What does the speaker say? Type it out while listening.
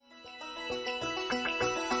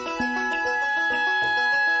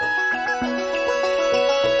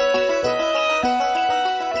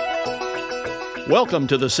Welcome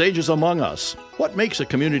to the Sages Among Us. What makes a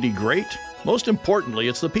community great? Most importantly,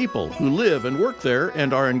 it's the people who live and work there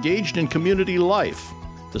and are engaged in community life.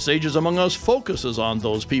 The Sages Among Us focuses on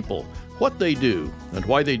those people, what they do and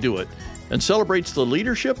why they do it, and celebrates the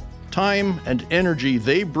leadership, time, and energy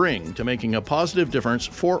they bring to making a positive difference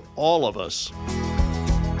for all of us.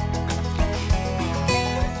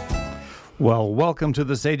 Well, welcome to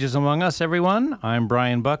the Sages Among Us, everyone. I'm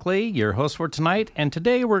Brian Buckley, your host for tonight, and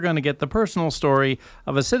today we're going to get the personal story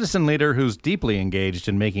of a citizen leader who's deeply engaged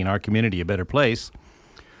in making our community a better place.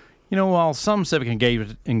 You know, while some civic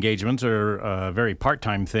engagements are a very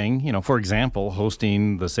part-time thing, for example,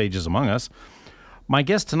 hosting the Sages Among Us, my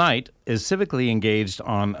guest tonight is civically engaged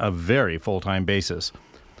on a very full-time basis.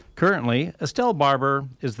 Currently, Estelle Barber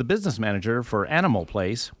is the business manager for Animal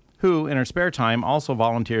Place, who, in her spare time, also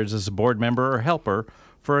volunteers as a board member or helper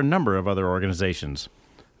for a number of other organizations.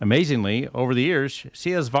 Amazingly, over the years,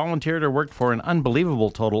 she has volunteered or worked for an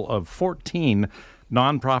unbelievable total of 14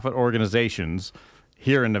 nonprofit organizations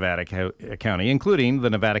here in Nevada County, including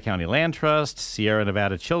the Nevada County Land Trust, Sierra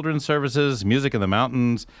Nevada Children's Services, Music in the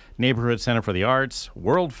Mountains, Neighborhood Center for the Arts,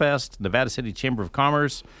 World Fest, Nevada City Chamber of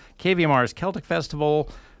Commerce, KVMR's Celtic Festival,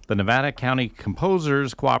 the Nevada County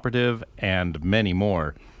Composers Cooperative, and many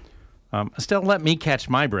more. Estelle, let me catch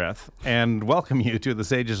my breath and welcome you to the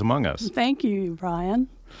Sages Among Us. Thank you, Brian.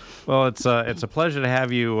 Well, it's a pleasure to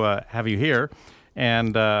have you here,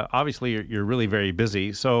 and obviously you're really very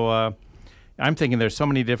busy. So I'm thinking there's so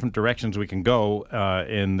many different directions we can go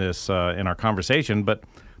in our conversation. But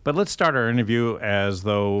let's start our interview as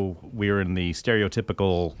though we were in the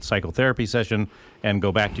stereotypical psychotherapy session and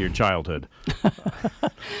go back to your childhood.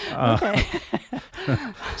 Okay.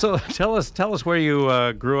 So tell us where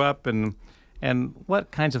you grew up and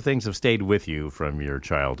what kinds of things have stayed with you from your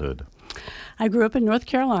childhood. I grew up in North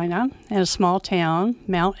Carolina in a small town,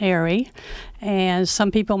 Mount Airy, and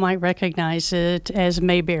some people might recognize it as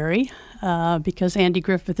Mayberry because Andy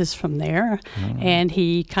Griffith is from there, and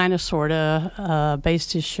he kind of sort of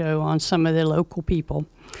based his show on some of the local people.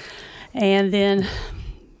 And then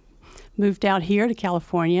moved out here to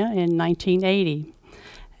California in 1980.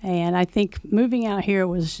 And I think moving out here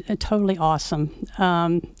was totally awesome.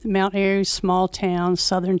 Mount Airy, small town,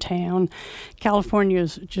 southern town. California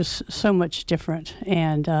is just so much different.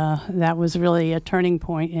 And that was really a turning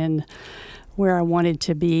point in where I wanted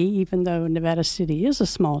to be. Even though Nevada City is a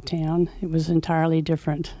small town, it was entirely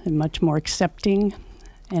different and much more accepting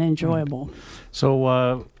and enjoyable.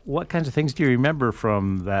 So what kinds of things do you remember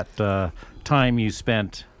from that time you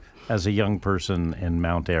spent as a young person in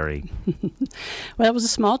Mount Airy? Well, it was a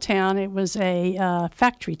small town. It was a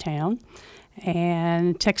factory town,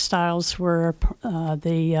 and textiles were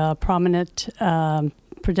the prominent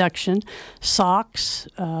production. Socks,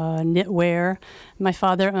 knitwear. My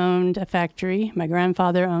father owned a factory. My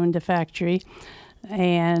grandfather owned a factory,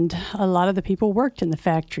 and a lot of the people worked in the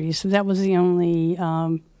factory. So that was the only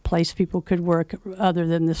place people could work other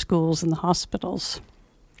than the schools and the hospitals.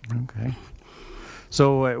 Okay.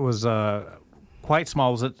 So it was quite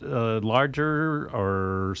small. Was it larger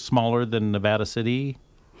or smaller than Nevada City?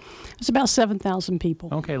 It's about 7,000 people.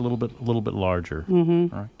 Okay, a little bit larger.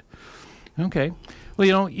 Mm-hmm. All right. Okay.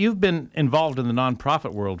 Well, you've been involved in the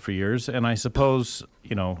nonprofit world for years, and I suppose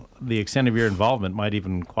the extent of your involvement might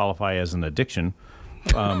even qualify as an addiction.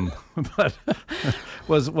 But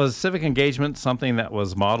was civic engagement something that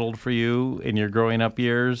was modeled for you in your growing up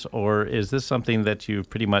years, or is this something that you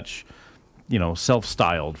pretty much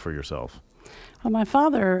self-styled for yourself? Well, my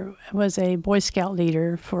father was a Boy Scout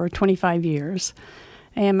leader for 25 years,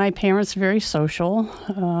 and my parents were very social.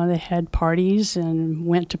 They had parties and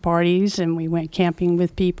went to parties, and we went camping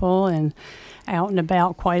with people and out and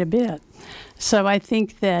about quite a bit. So I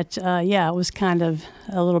think that, it was kind of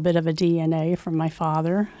a little bit of a DNA from my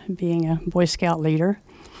father, being a Boy Scout leader.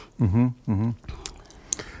 Mm-hmm, mm-hmm.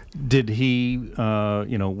 Did he,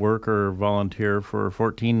 work or volunteer for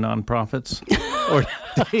 14 nonprofits? Or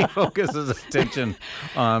did he focus his attention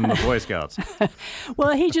on the Boy Scouts?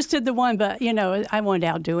 Well, he just did the one, but, I wanted to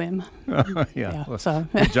outdo him. Yeah. Well,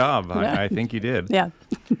 good job. I think you did. Yeah.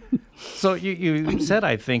 So you said,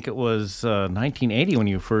 I think it was 1980 when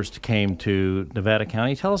you first came to Nevada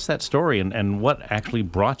County. Tell us that story and what actually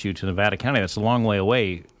brought you to Nevada County. That's a long way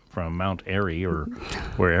away from Mount Airy or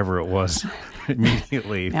wherever it was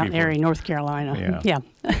immediately. Mount Airy, North Carolina. Yeah.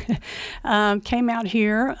 Came out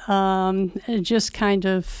here, just kind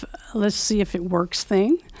of let's see if it works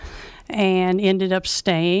thing, and ended up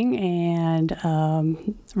staying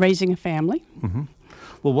and raising a family. Mm-hmm.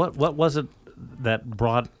 Well, what was it that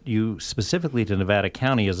brought you specifically to Nevada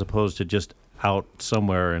County as opposed to just out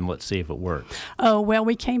somewhere and let's see if it works? Oh, well,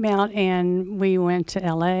 we came out and we went to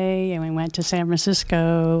L.A. and we went to San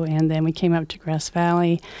Francisco, and then we came up to Grass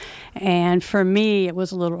Valley. And for me, it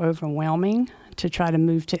was a little overwhelming to try to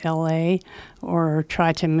move to L.A. or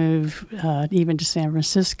try to move even to San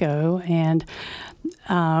Francisco. And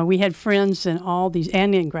we had friends in all these,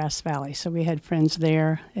 and in Grass Valley. So we had friends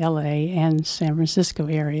there, L.A. and San Francisco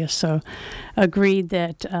area. So agreed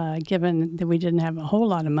that given that we didn't have a whole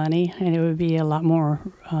lot of money, and it would be a lot more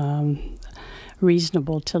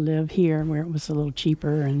reasonable to live here where it was a little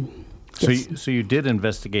cheaper. And so you did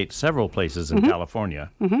investigate several places in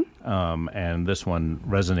California, and this one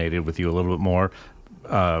resonated with you a little bit more.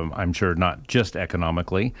 I'm sure not just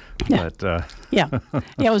economically, but yeah,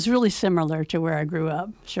 it was really similar to where I grew up.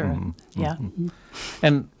 Sure, yeah.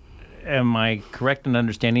 And am I correct in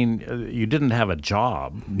understanding you didn't have a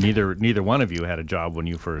job? Neither one of you had a job when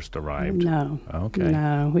you first arrived. No. Okay.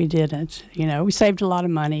 No, we didn't. We saved a lot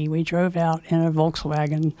of money. We drove out in a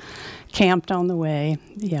Volkswagen, camped on the way.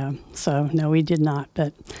 Yeah. So no, we did not.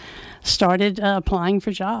 But started applying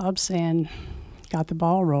for jobs and got the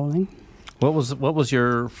ball rolling. What was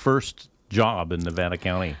your first job in Nevada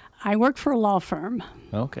County? I worked for a law firm.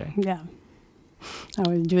 Okay. Yeah. I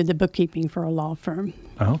was doing the bookkeeping for a law firm.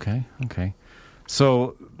 Okay.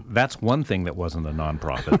 So that's one thing that wasn't a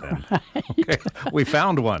nonprofit then. Right. Okay. We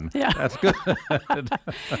found one. Yeah. That's good.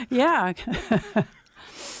 Yeah.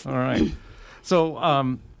 All right.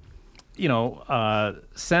 So,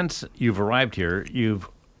 since you've arrived here, you've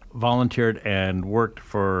volunteered and worked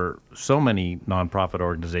for so many nonprofit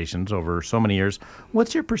organizations over so many years.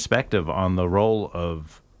 What's your perspective on the role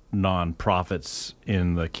of nonprofits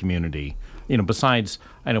in the community? Besides,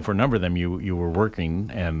 I know for a number of them you were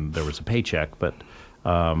working and there was a paycheck, but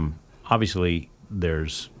obviously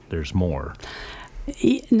there's more.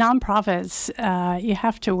 Nonprofits, you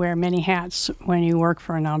have to wear many hats when you work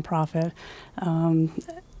for a nonprofit.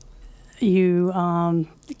 You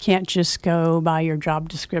can't just go by your job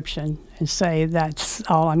description and say that's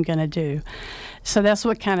all I'm going to do. So that's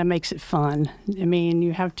what kind of makes it fun. I mean,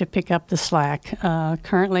 you have to pick up the slack.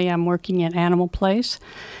 Currently, I'm working at Animal Place,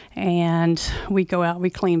 and we go out, we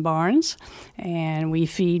clean barns, and we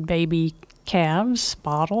feed baby calves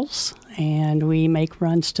bottles, and we make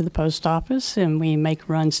runs to the post office, and we make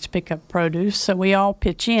runs to pick up produce. So we all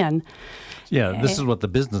pitch in. Yeah, this is what the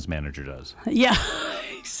business manager does. Yeah.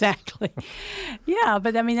 Exactly. Yeah,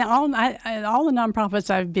 but I mean, all the nonprofits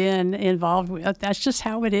I've been involved with, that's just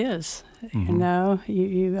how it is.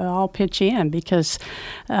 You all pitch in because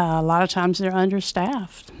a lot of times they're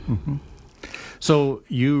understaffed. So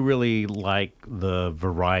you really like the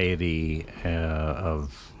variety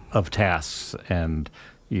of tasks and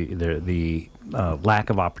the lack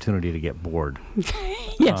of opportunity to get bored.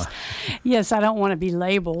 Yes. Yes, I don't want to be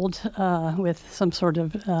labeled with some sort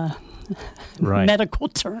of medical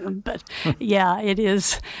term, but yeah, it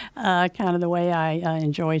is kind of the way I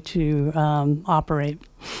enjoy to operate.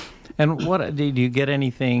 And what do you get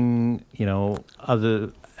anything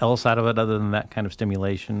else out of it other than that kind of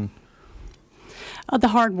stimulation? The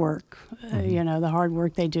hard work, the hard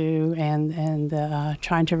work they do, and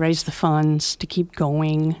trying to raise the funds to keep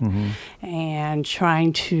going, and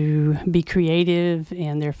trying to be creative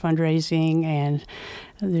in their fundraising. And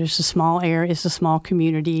there's a small area, it's a small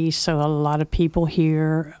community, so a lot of people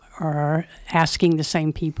here are asking the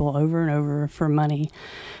same people over and over for money.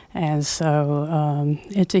 And so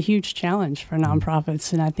it's a huge challenge for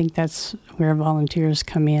nonprofits, and I think that's where volunteers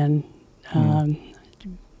come in.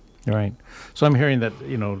 Right. So I'm hearing that,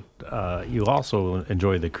 you also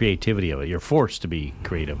enjoy the creativity of it. You're forced to be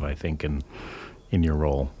creative, I think, in your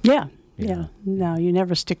role. Yeah. No, you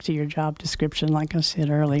never stick to your job description, like I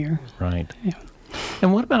said earlier. Right. Yeah.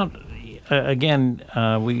 And what about, again,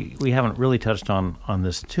 we haven't really touched on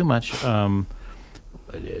this too much.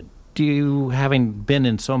 Do you, having been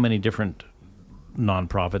in so many different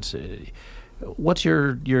nonprofits, what's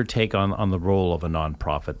your take on the role of a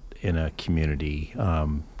nonprofit in a community?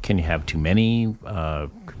 Can you have too many,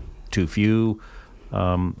 too few?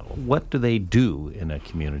 What do they do in a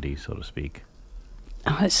community, so to speak?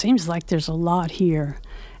 It seems like there's a lot here,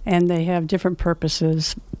 and they have different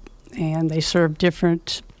purposes, and they serve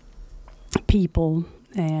different people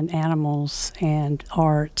and animals and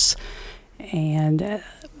arts, and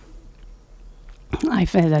I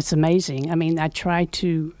find that's amazing. I mean, I try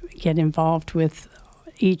to get involved with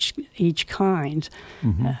each kind,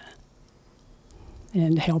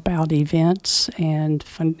 and help out events and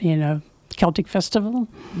fun, Celtic Festival.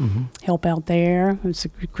 Help out there. It's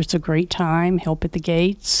a great time. Help at the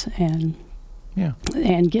gates and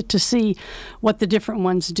get to see what the different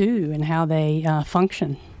ones do and how they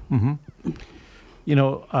function. You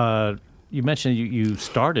know, you mentioned you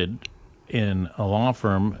started in a law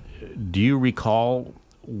firm. Do you recall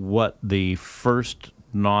what the first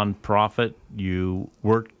nonprofit you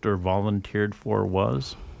worked or volunteered for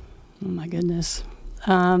was? Oh, my goodness.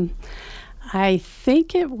 I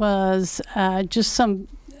think it was just some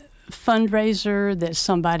fundraiser that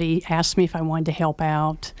somebody asked me if I wanted to help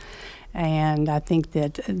out. And I think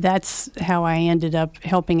that's how I ended up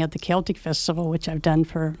helping at the Celtic Festival, which I've done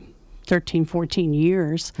for 13, 14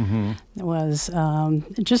 years. Mm-hmm. It was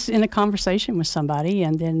just in a conversation with somebody,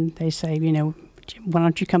 and then they say, why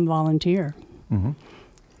don't you come volunteer? Mm-hmm.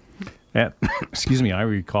 And, excuse me, I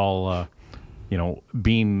recall,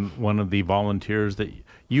 being one of the volunteers that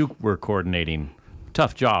you were coordinating.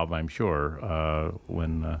 Tough job, I'm sure,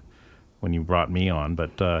 when you brought me on.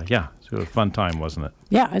 But, it was a fun time, wasn't it?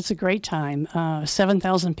 Yeah, it's a great time.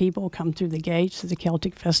 7,000 people come through the gates of the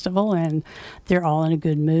Celtic Festival, and they're all in a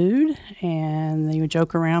good mood, and you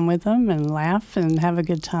joke around with them and laugh and have a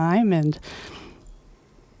good time, and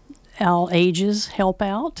all ages help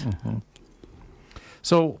out. Mm-hmm.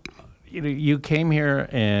 So you came here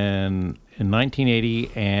in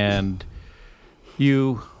 1980, and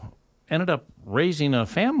you ended up raising a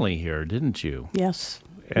family here, didn't you? Yes.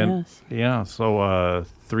 And, yes. Yeah, so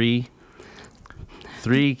three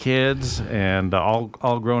kids, and all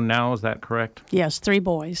grown now, is that correct? Yes, 3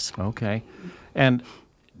 boys. Okay. And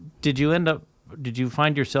did you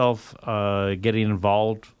find yourself getting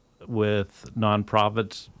involved with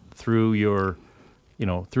nonprofits through your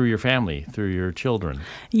family, through your children?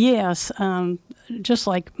 Yes. Just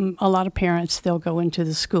like a lot of parents, they'll go into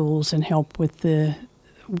the schools and help with the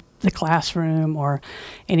classroom or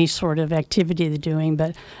any sort of activity they're doing.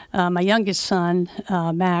 But my youngest son,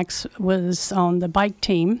 Max, was on the bike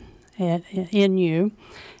team at NU,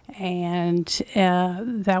 and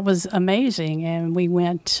that was amazing. And we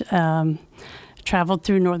traveled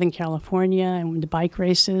through Northern California and went to bike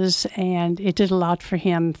races, and it did a lot for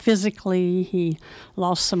him physically. He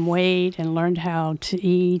lost some weight and learned how to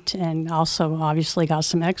eat, and also obviously got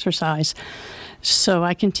some exercise. So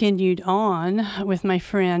I continued on with my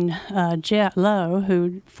friend Jet Lowe,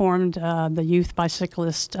 who formed the Youth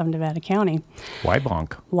Bicyclist of Nevada County.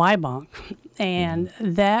 YBonk. And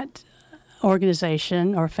that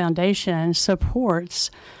organization or foundation supports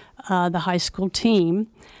the high school team.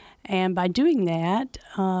 And by doing that,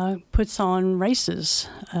 puts on races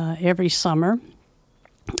every summer.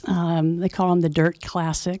 They call them the Dirt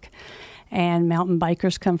Classic. And mountain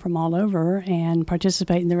bikers come from all over and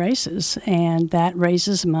participate in the races. And that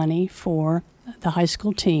raises money for the high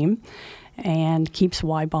school team and keeps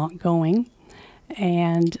YBonk going.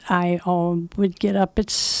 And I would get up at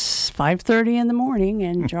 5:30 in the morning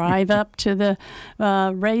and drive up to the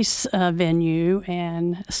race venue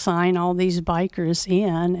and sign all these bikers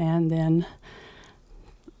in, and then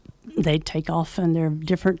they'd take off in their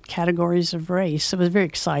different categories of race. It was very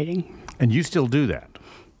exciting. And you still do that?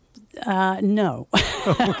 No.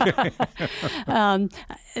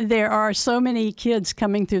 There are so many kids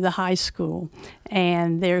coming through the high school,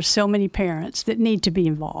 and there's so many parents that need to be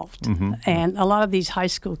involved. Mm-hmm. And a lot of these high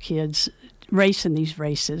school kids race in these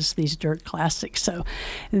races, these dirt classics. So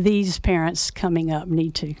these parents coming up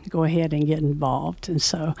need to go ahead and get involved. And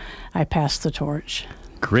so I pass the torch.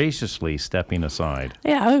 Graciously stepping aside.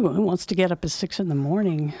 Yeah, who wants to get up at 6 in the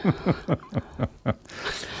morning?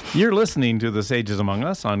 You're listening to The Sages Among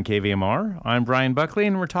Us on KVMR. I'm Brian Buckley,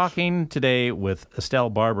 and we're talking today with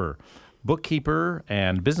Estelle Barber, bookkeeper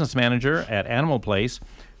and business manager at Animal Place,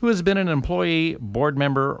 who has been an employee, board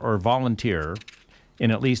member, or volunteer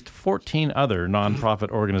in at least 14 other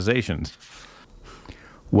nonprofit organizations.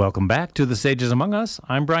 Welcome back to The Sages Among Us.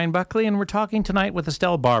 I'm Brian Buckley, and we're talking tonight with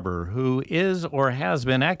Estelle Barber, who is or has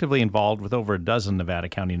been actively involved with over a dozen Nevada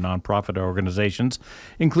County nonprofit organizations,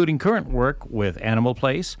 including current work with Animal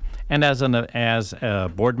Place and as a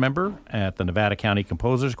board member at the Nevada County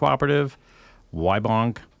Composers Cooperative,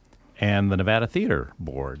 YBonk, and the Nevada Theater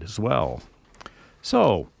Board as well.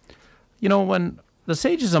 So, when The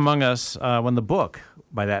Sages Among Us, when the book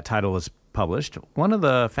by that title was published, one of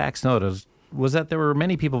the facts noted was that there were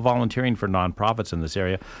many people volunteering for nonprofits in this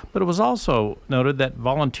area, but it was also noted that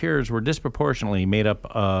volunteers were disproportionately made up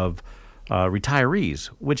of retirees,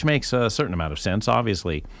 which makes a certain amount of sense,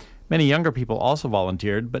 obviously. Many younger people also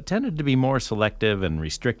volunteered, but tended to be more selective and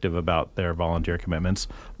restrictive about their volunteer commitments,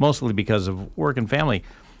 mostly because of work and family.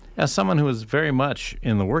 As someone who is very much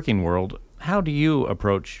in the working world, how do you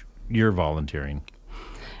approach your volunteering?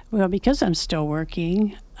 Well, because I'm still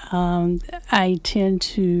working, I tend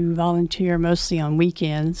to volunteer mostly on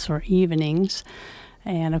weekends or evenings.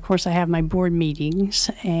 And, of course, I have my board meetings,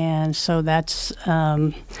 and so that's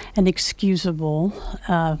an excusable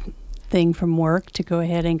thing from work to go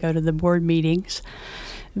ahead and go to the board meetings.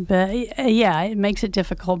 But, yeah, it makes it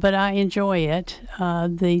difficult, but I enjoy it.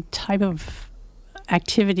 The type of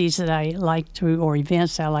activities that I like to, or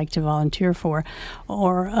events I like to volunteer for,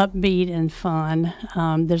 are upbeat and fun.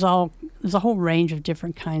 There's a whole range of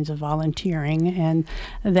different kinds of volunteering, and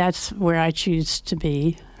that's where I choose to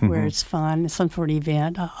be, where it's fun, some sort of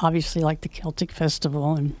event, obviously like the Celtic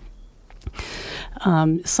Festival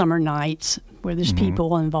and summer nights where there's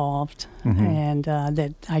people involved, and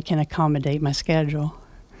that I can accommodate my schedule.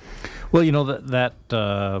 Well, that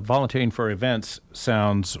volunteering for events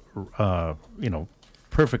sounds,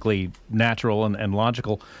 perfectly natural and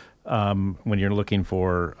logical when you're looking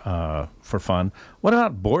for fun. What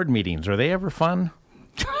about board meetings? Are they ever fun?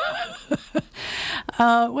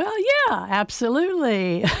 Well, yeah,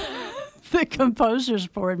 absolutely. The composers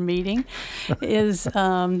board meeting is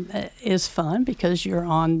fun because you're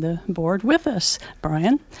on the board with us,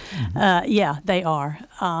 Brian. Yeah, they are.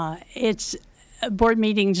 It's board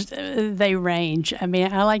meetings. They range. I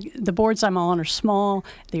mean, I like the boards I'm on are small.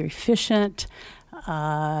 They're efficient.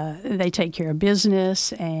 They take care of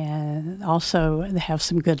business, and also they have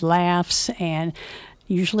some good laughs, and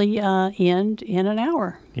usually end in an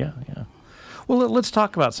hour. Yeah. Well, let's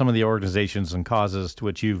talk about some of the organizations and causes to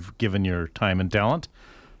which you've given your time and talent.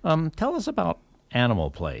 Tell us about Animal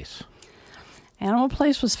Place. Animal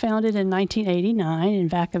Place was founded in 1989 in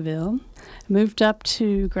Vacaville, moved up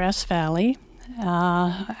to Grass Valley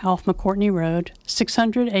off McCourtney Road,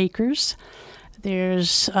 600 acres.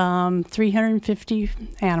 There's 350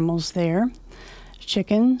 animals there,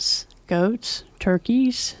 chickens, goats,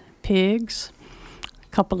 turkeys, pigs, a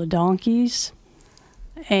couple of donkeys,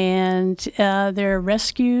 and they're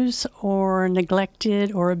rescues or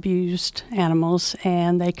neglected or abused animals,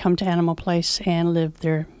 and they come to Animal Place and live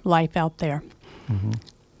their life out there.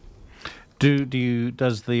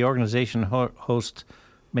 Does the organization host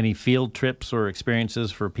many field trips or experiences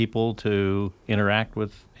for people to interact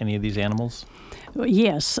with any of these animals?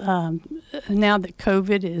 Yes. Now that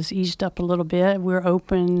COVID is eased up a little bit, we're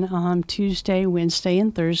open Tuesday, Wednesday,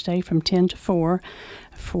 and Thursday from 10 to 4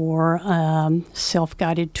 for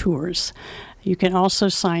self-guided tours. You can also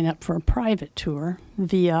sign up for a private tour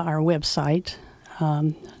via our website,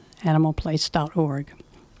 animalplace.org.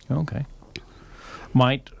 Okay.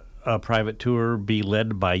 Might a private tour be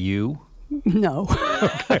led by you? No.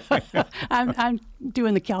 I'm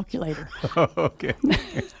doing the calculator. Okay.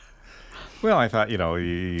 Well, I thought,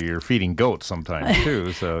 you're feeding goats sometimes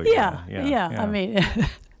too, so yeah. I mean,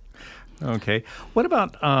 okay. What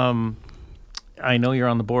about I know you're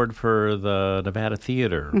on the board for the Nevada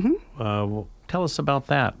Theater. Tell us about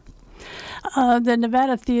that. The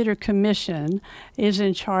Nevada Theater Commission is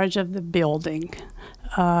in charge of the building.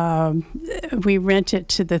 We rent it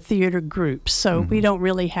to the theater groups, so we don't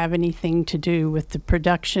really have anything to do with the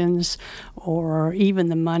productions or even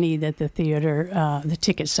the money that the theater, the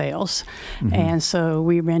ticket sales. And so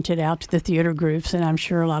we rent it out to the theater groups, and I'm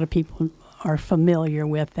sure a lot of people are familiar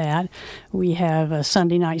with that. We have a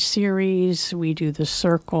Sunday night series. We do the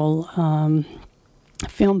Circle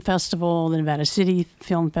Film Festival, the Nevada City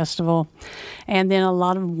Film Festival, and then a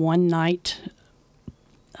lot of one-night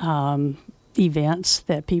events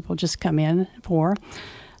that people just come in for.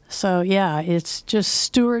 So, yeah, it's just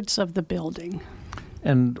stewards of the building.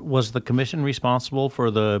 And was the commission responsible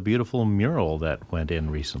for the beautiful mural that went in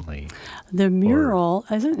recently? The mural,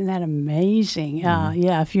 isn't that amazing?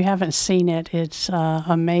 Yeah, if you haven't seen it, it's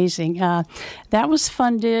amazing. That was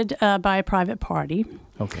funded by a private party.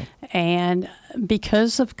 Okay. And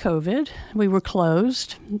because of COVID, we were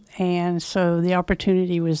closed. And so the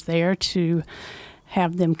opportunity was there to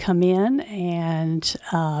have them come in and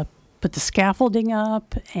put the scaffolding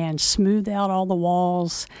up and smooth out all the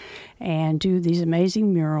walls and do these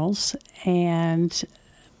amazing murals. And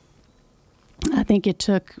I think it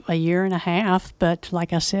took a year and a half, but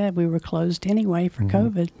like I said, we were closed anyway for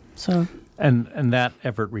COVID. So and that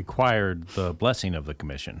effort required the blessing of the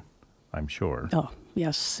commission, I'm sure. Oh,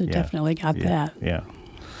 yes, it definitely got that. Yeah.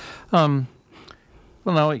 Well,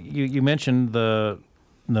 now you mentioned the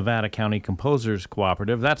Nevada County Composers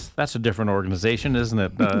Cooperative. That's a different organization, isn't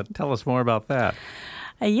it? Tell us more about that.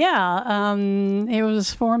 It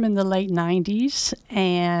was formed in the late 90s,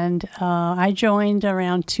 and I joined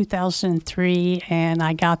around 2003, and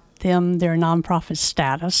I got them their nonprofit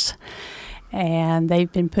status. And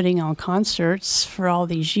they've been putting on concerts for all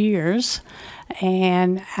these years.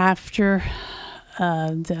 And after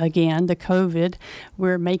the COVID,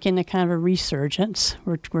 we're making a kind of a resurgence.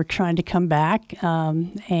 We're trying to come back,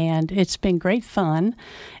 and it's been great fun.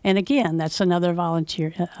 And again, that's another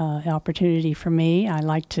volunteer opportunity for me. I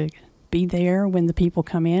like to be there when the people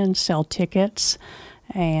come in, sell tickets,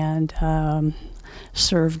 and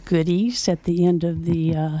serve goodies at the end of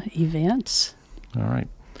the events. All right.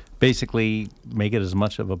 Basically, make it as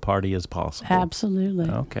much of a party as possible. Absolutely.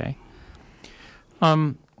 Okay.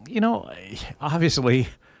 Obviously,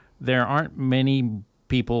 there aren't many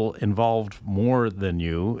people involved more than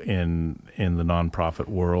you in the nonprofit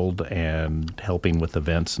world and helping with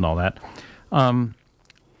events and all that.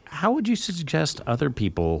 How would you suggest other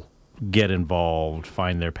people get involved,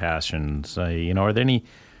 find their passions? Are there any,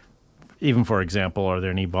 even for example, are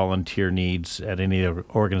there any volunteer needs at any of the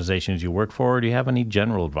organizations you work for? Or do you have any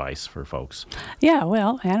general advice for folks? Yeah,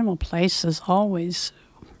 well, Animal Place is always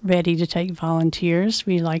ready to take volunteers.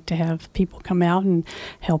 We like to have people come out and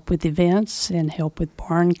help with events and help with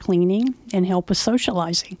barn cleaning and help with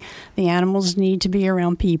socializing. The animals need to be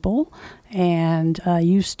around people and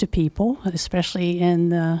used to people, especially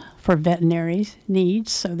for veterinary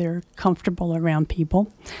needs, so they're comfortable around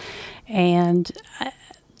people. And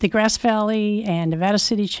the Grass Valley and Nevada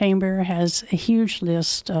City Chamber has a huge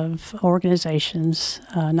list of organizations,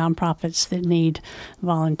 nonprofits that need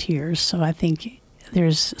volunteers. So I think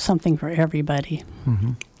there's something for everybody.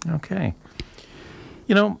 Mm-hmm. Okay.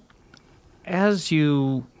 As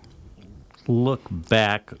you look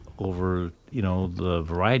back over, the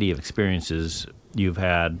variety of experiences you've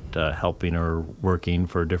had helping or working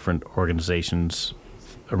for different organizations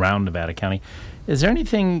around Nevada County, is there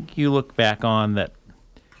anything you look back on that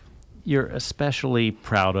you're especially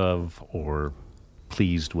proud of or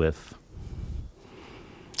pleased with?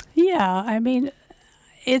 Yeah, I mean,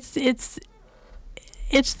 it's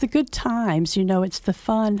the good times, it's the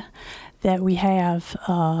fun that we have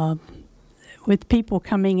with people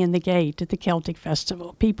coming in the gate at the Celtic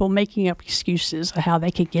Festival, people making up excuses of how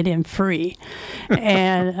they could get in free.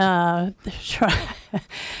 And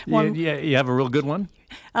you have a real good one?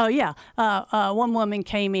 Oh, yeah. One woman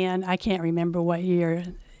came in, I can't remember what year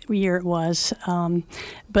it was,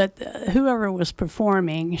 but whoever was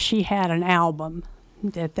performing, she had an album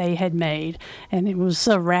that they had made, and it was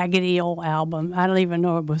a raggedy old album. I don't even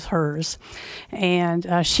know it was hers, and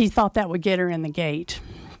she thought that would get her in the gate.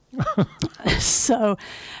 So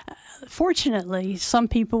fortunately, some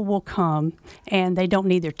people will come and they don't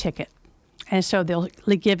need their ticket, and so they'll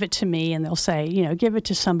give it to me and they'll say, give it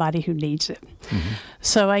to somebody who needs it. Mm-hmm.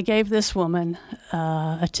 So I gave this woman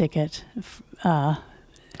a ticket.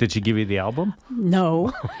 Did she give you the album?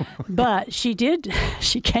 No, but she did.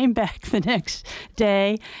 She came back the next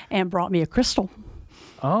day and brought me a crystal.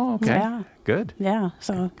 Oh, okay. Yeah. Good. Yeah,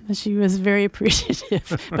 so she was very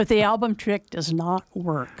appreciative. But the album trick does not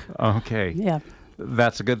work. Okay. Yeah.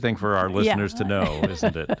 That's a good thing for our listeners to know,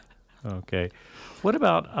 isn't it? Okay. What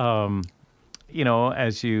about,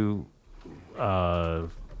 as you have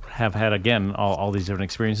had, again, all these different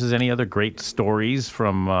experiences, any other great stories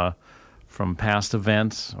from past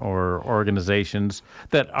events or organizations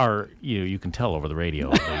that are, you can tell over the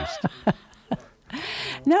radio at least?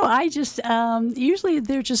 No, I just, usually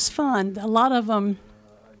they're just fun. A lot of them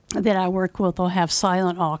that I work with will have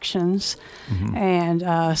silent auctions. Mm-hmm.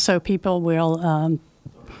 And so people will,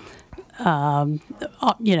 the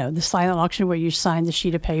silent auction where you sign the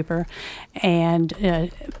sheet of paper, and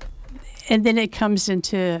then it comes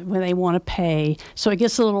into when they want to pay. So it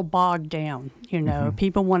gets a little bogged down, Mm-hmm.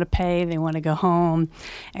 People want to pay, they want to go home.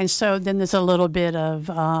 And so then there's a little bit of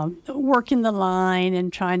working the line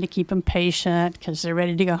and trying to keep them patient because they're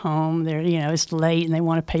ready to go home. They're, it's late and they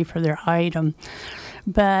want to pay for their item.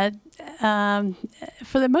 But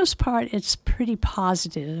for the most part, it's pretty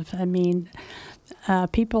positive. I mean,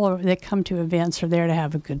 people that come to events are there to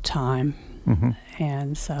have a good time. Mm-hmm.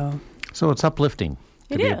 And so it's uplifting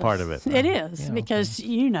to be a part of it. It is, because,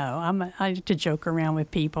 I like to joke around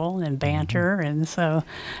with people and banter, mm-hmm. and so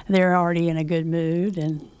they're already in a good mood.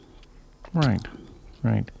 And Right.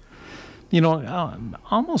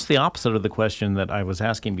 Almost the opposite of the question that I was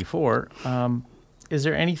asking before. Is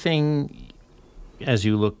there anything, as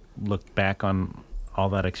you look back on all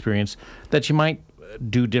that experience, that you might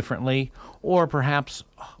do differently, or perhaps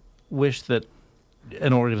wish that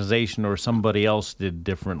an organization or somebody else did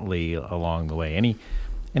differently along the way?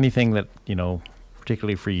 Anything that,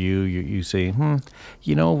 particularly for you say,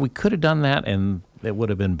 we could have done that and it would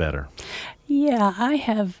have been better? Yeah, I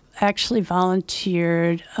have actually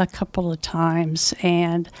volunteered a couple of times,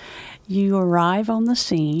 and you arrive on the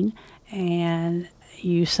scene and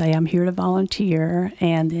you say, I'm here to volunteer,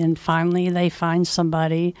 and then finally they find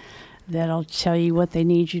somebody that'll tell you what they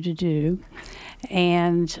need you to do.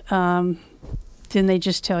 And then they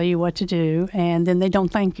just tell you what to do, and then they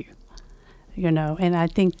don't thank you. And I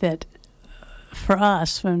think that for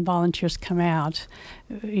us, when volunteers come out,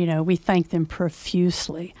 we thank them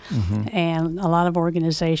profusely. And a lot of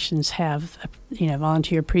organizations have,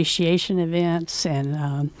 volunteer appreciation events.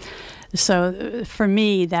 And so for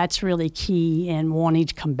me, that's really key in wanting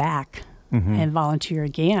to come back and volunteer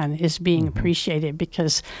again, is being appreciated.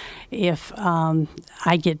 Because if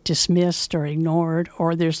I get dismissed or ignored,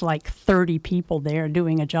 or there's like 30 people there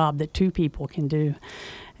doing a job that 2 people can do,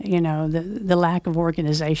 the lack of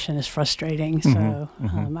organization is frustrating. So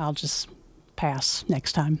I'll just pass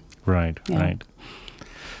next time. Right, right.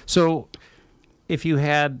 So if you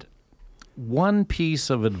had one piece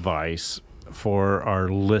of advice for our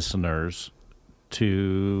listeners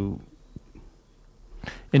to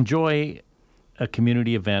enjoy a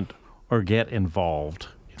community event or get involved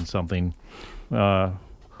in something, what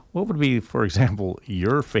would be, for example,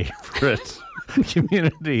 your favorite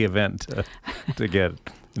community event to get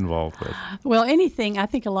involved with? Well, anything. I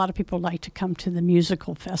think a lot of people like to come to the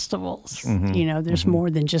musical festivals. There's more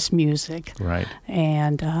than just music. Right.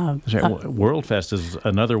 And World Fest is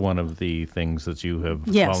another one of the things that you have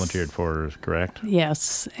volunteered for, correct?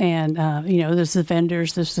 Yes. And, there's the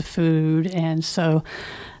vendors, there's the food. And so,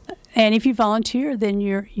 and if you volunteer, then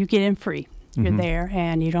you get in free. You're there,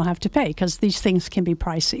 and you don't have to pay, because these things can be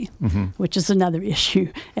pricey, which is another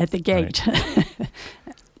issue at the gate. Right.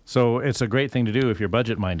 So it's a great thing to do if you're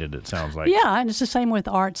budget-minded, it sounds like. Yeah, and it's the same with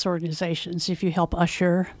arts organizations. If you help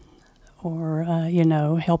usher or,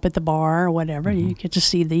 help at the bar or whatever, you get to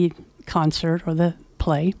see the concert or the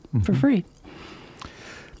play for free.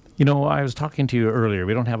 I was talking to you earlier.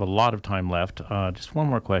 We don't have a lot of time left. Just one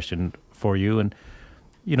more question for you. And,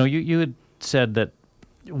 you had said that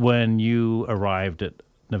when you arrived at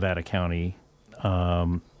Nevada County,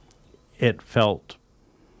 it felt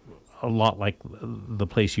a lot like the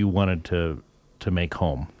place you wanted to make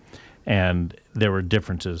home. And there were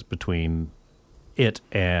differences between it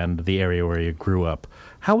and the area where you grew up.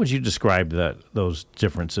 How would you describe those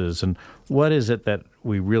differences, and what is it that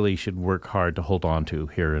we really should work hard to hold on to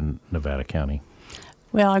here in Nevada County?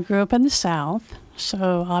 Well, I grew up in the South,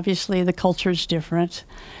 so obviously the culture is different.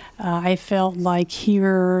 I felt like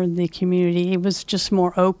here, the community, it was just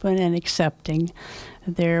more open and accepting.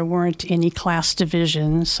 There weren't any class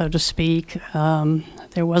divisions, so to speak.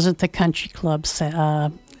 There wasn't the country club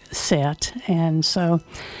set. And so,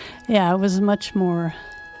 it was much more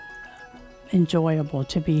enjoyable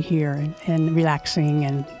to be here and relaxing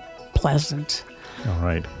and pleasant. All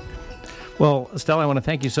right. Well, Estelle, I want to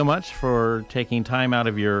thank you so much for taking time out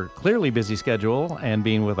of your clearly busy schedule and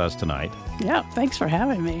being with us tonight. Yeah, thanks for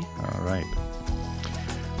having me. All right.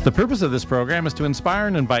 The purpose of this program is to inspire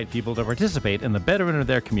and invite people to participate in the betterment of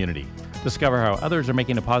their community, discover how others are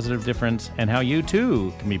making a positive difference, and how you,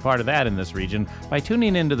 too, can be part of that in this region by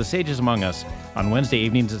tuning in to The Sages Among Us on Wednesday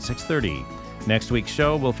evenings at 6:30. Next week's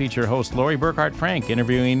show will feature host Lori Burkhart-Frank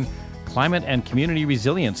interviewing climate and community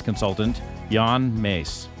resilience consultant Jan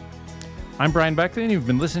Mace. I'm Brian Buckley, and you've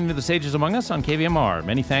been listening to The Sages Among Us on KVMR.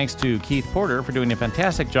 Many thanks to Keith Porter for doing a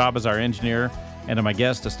fantastic job as our engineer, and to my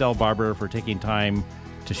guest, Estelle Barber, for taking time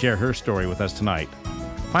to share her story with us tonight.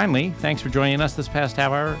 Finally, thanks for joining us this past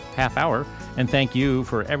half hour, and thank you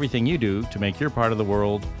for everything you do to make your part of the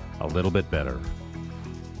world a little bit better.